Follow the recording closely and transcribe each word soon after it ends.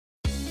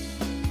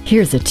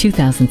Here's a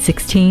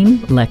 2016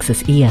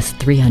 Lexus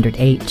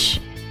ES300H.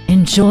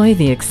 Enjoy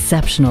the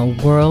exceptional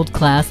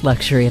world-class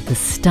luxury of the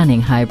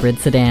stunning hybrid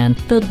sedan,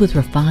 filled with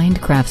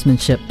refined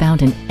craftsmanship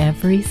found in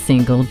every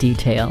single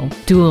detail.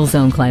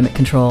 Dual-zone climate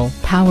control,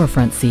 power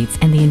front seats,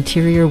 and the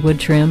interior wood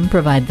trim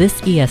provide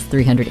this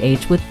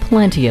ES300H with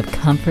plenty of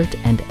comfort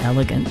and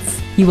elegance.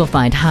 You will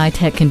find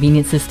high-tech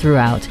conveniences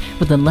throughout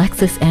with the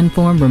Lexus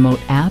N-Form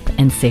remote app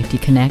and Safety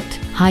Connect,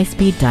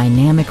 high-speed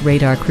dynamic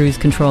radar cruise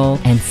control,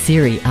 and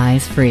Siri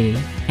Eyes Free.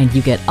 And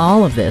you get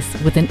all of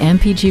this with an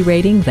MPG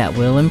rating that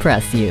will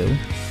impress you.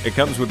 It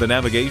comes with a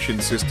navigation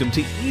system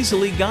to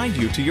easily guide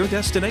you to your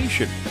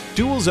destination.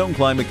 Dual zone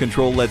climate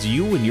control lets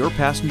you and your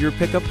passenger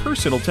pick a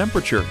personal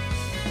temperature.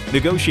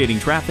 Negotiating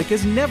traffic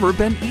has never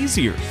been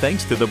easier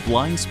thanks to the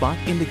blind spot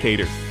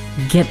indicator.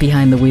 Get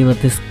behind the wheel of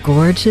this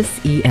gorgeous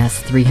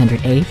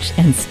ES300H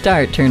and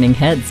start turning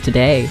heads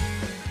today.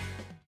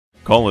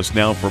 Call us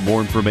now for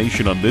more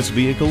information on this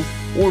vehicle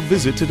or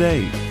visit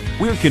today.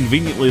 We're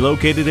conveniently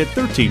located at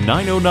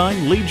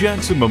 13909 Lee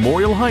Jackson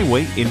Memorial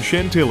Highway in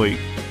Chantilly.